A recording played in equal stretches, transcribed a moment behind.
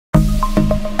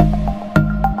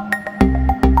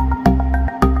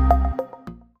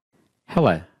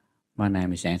Hello, my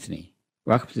name is Anthony.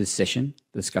 Welcome to this session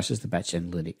that discusses the batch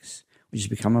analytics, which has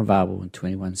become available in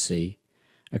 21C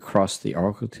across the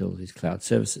Oracle Utilities Cloud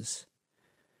services.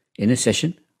 In this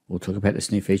session, we'll talk about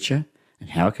this new feature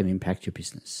and how it can impact your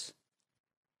business.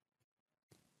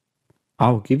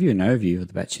 I will give you an overview of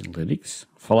the batch analytics,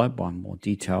 followed by more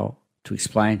detail to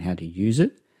explain how to use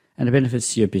it and the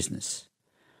benefits to your business.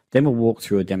 Then we'll walk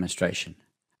through a demonstration.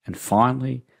 And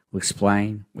finally, we'll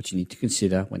explain what you need to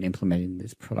consider when implementing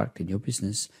this product in your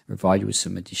business and provide you with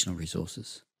some additional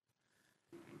resources.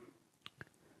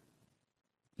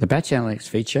 The batch analytics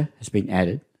feature has been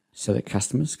added so that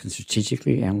customers can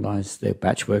strategically analyze their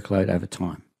batch workload over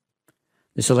time.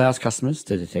 This allows customers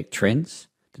to detect trends,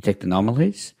 detect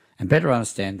anomalies, and better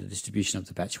understand the distribution of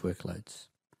the batch workloads.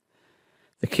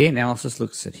 The key analysis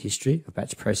looks at history of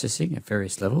batch processing at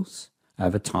various levels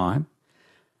over time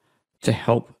to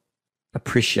help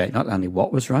appreciate not only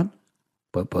what was run,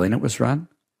 but when it was run,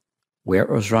 where it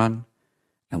was run,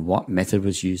 and what method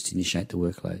was used to initiate the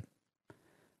workload.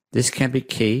 This can be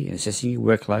key in assessing your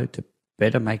workload to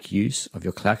better make use of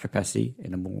your cloud capacity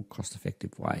in a more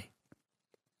cost-effective way.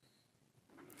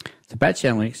 The batch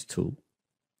analytics tool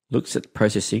looks at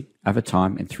processing over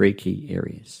time in three key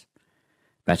areas.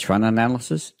 Batch run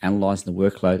analysis, analysing the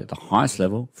workload at the highest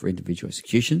level for individual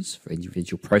executions, for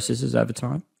individual processes over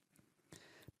time.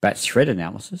 Batch thread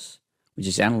analysis, which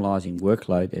is analysing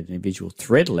workload at an individual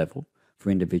thread level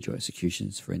for individual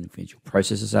executions, for individual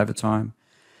processes over time.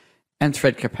 And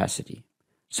thread capacity,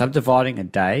 subdividing a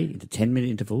day into 10-minute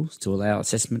intervals to allow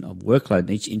assessment of workload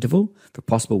in each interval for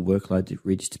possible workload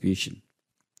redistribution.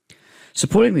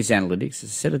 Supporting these analytics is a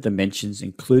set of dimensions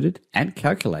included and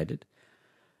calculated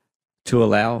to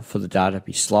allow for the data to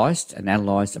be sliced and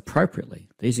analysed appropriately.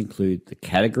 These include the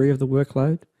category of the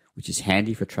workload, which is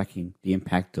handy for tracking the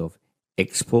impact of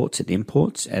exports and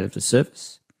imports out of the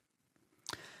service.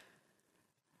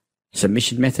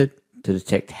 Submission method to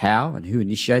detect how and who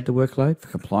initiated the workload for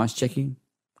compliance checking.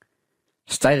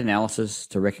 State analysis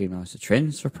to recognise the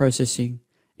trends for processing.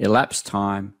 Elapsed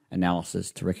time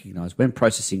analysis to recognise when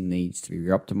processing needs to be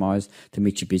re-optimised to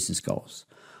meet your business goals.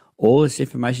 All this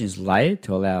information is layered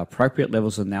to allow appropriate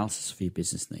levels of analysis for your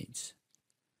business needs.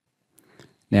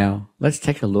 Now, let's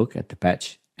take a look at the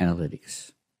batch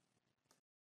analytics.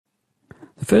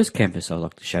 The first canvas I'd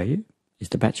like to show you is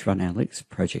the Batch Run Analytics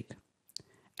project.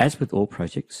 As with all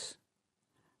projects,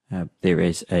 there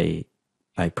is a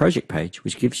project page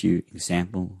which gives you an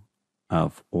example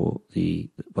of what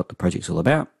the project's all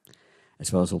about,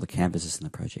 as well as all the canvases in the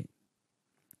project.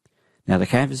 Now, the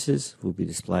canvases will be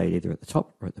displayed either at the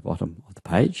top or at the bottom of the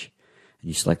page, and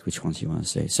you select which ones you want to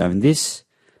see. So in this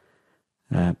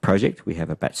project, we have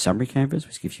a batch summary canvas,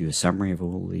 which gives you a summary of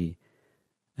all the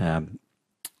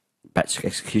batch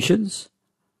executions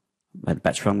at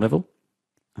batch run level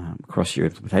across your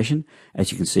implementation.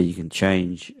 As you can see, you can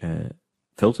change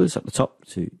filters at the top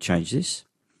to change this.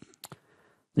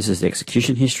 This is the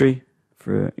execution history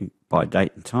by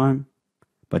date and time,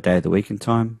 by day of the week and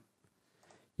time.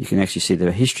 You can actually see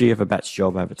the history of a batch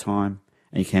job over time,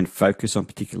 and you can focus on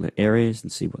particular areas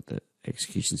and see what the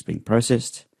execution is being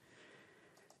processed.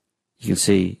 You can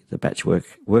see the batch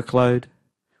workload,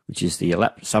 which is the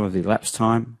sum of the elapsed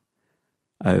time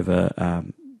over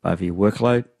your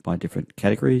workload by different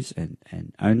categories and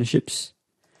ownerships.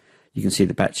 You can see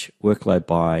the batch workload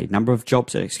by number of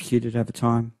jobs that are executed over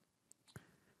time.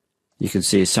 You can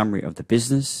see a summary of the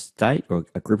business date or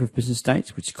a group of business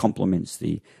dates, which complements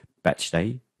the batch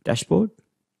day dashboard.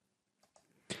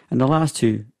 And the last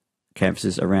two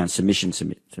canvases around submitting.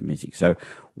 So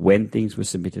when things were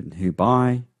submitted and who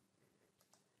by,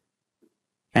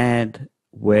 and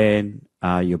when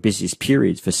are your busiest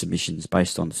periods for submissions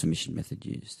based on the submission method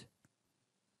used.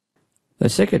 The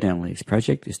second analytics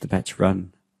project is the Batch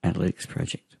Run Analytics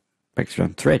project, Batch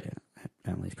Run Thread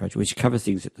Analytics project, which covers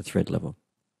things at the thread level.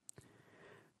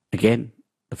 Again,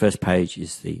 the first page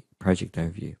is the project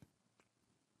overview.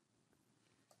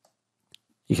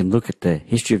 You can look at the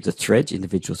history of the threads,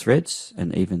 individual threads,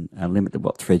 and even limit to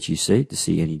what threads you see to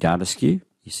see any data skew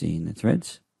you see in the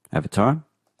threads over time.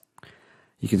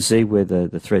 You can see where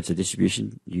the threads are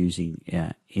distribution using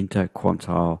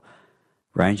inter-quartile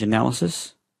range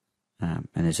analysis, and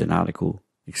there's an article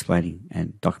explaining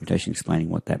and documentation explaining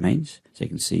what that means. So you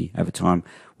can see over time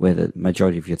where the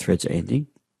majority of your threads are ending,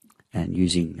 and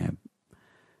using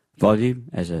volume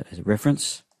as a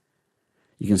reference.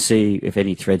 You can see if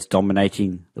any thread's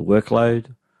dominating the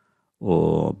workload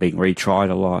or being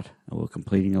retried a lot or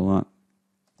completing a lot.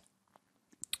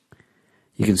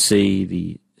 You can see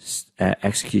the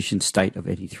execution state of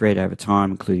any thread over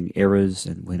time, including errors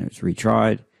and when it's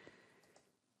retried.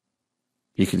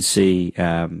 you can see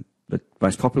the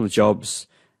most popular jobs,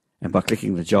 and by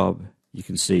clicking the job, you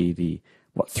can see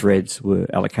what threads were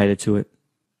allocated to it.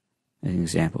 As an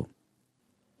example,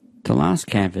 the last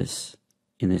canvas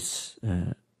in this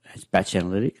batch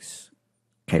analytics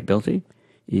capability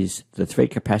is the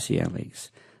thread capacity analytics.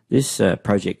 This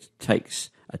project takes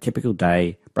a typical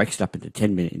day, breaks it up into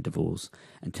 10-minute intervals,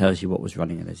 and tells you what was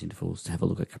running in those intervals to have a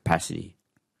look at capacity.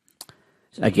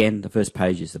 So again, the first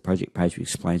page is the project page, which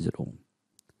explains it all.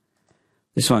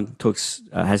 This one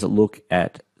has a look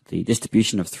at the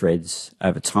distribution of threads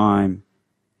over time,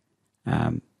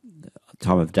 time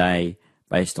of day,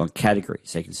 based on categories.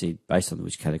 So you can see based on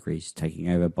which category is taking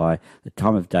over by the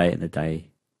time of day and the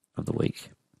day of the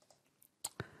week.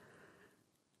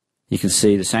 You can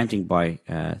see the same thing by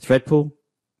thread pool,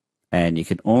 and you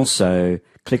can also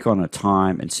click on a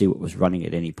time and see what was running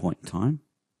at any point in time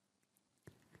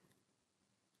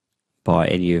by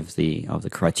any of the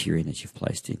criterion that you've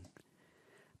placed in.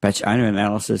 Batch owner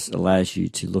analysis allows you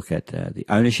to look at the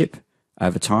ownership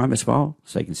over time as well,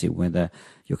 so you can see whether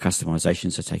your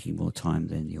customizations are taking more time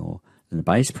than the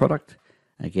base product,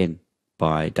 and again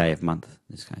by day of month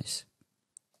in this case.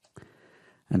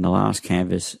 And the last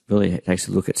canvas really takes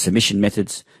a look at submission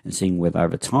methods and seeing whether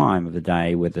over time of the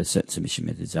day whether certain submission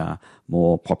methods are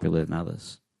more popular than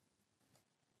others.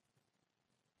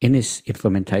 In this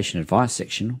implementation advice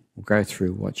section, we'll go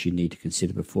through what you need to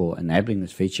consider before enabling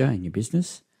this feature in your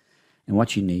business and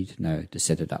what you need to know to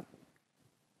set it up.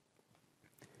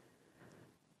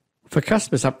 For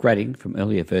customers upgrading from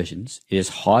earlier versions, it is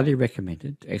highly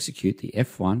recommended to execute the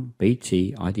F1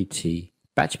 BT IDT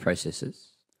batch processes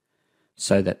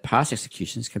so that past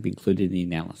executions can be included in the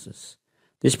analysis.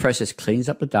 This process cleans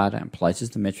up the data and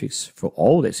places the metrics for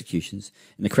old executions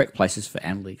in the correct places for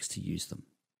analytics to use them.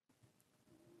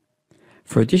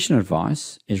 For additional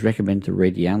advice, it is recommended to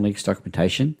read the analytics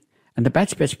documentation and the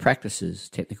batch best practices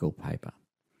technical paper.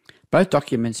 Both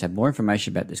documents have more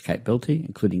information about this capability,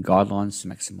 including guidelines to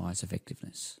maximize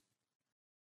effectiveness.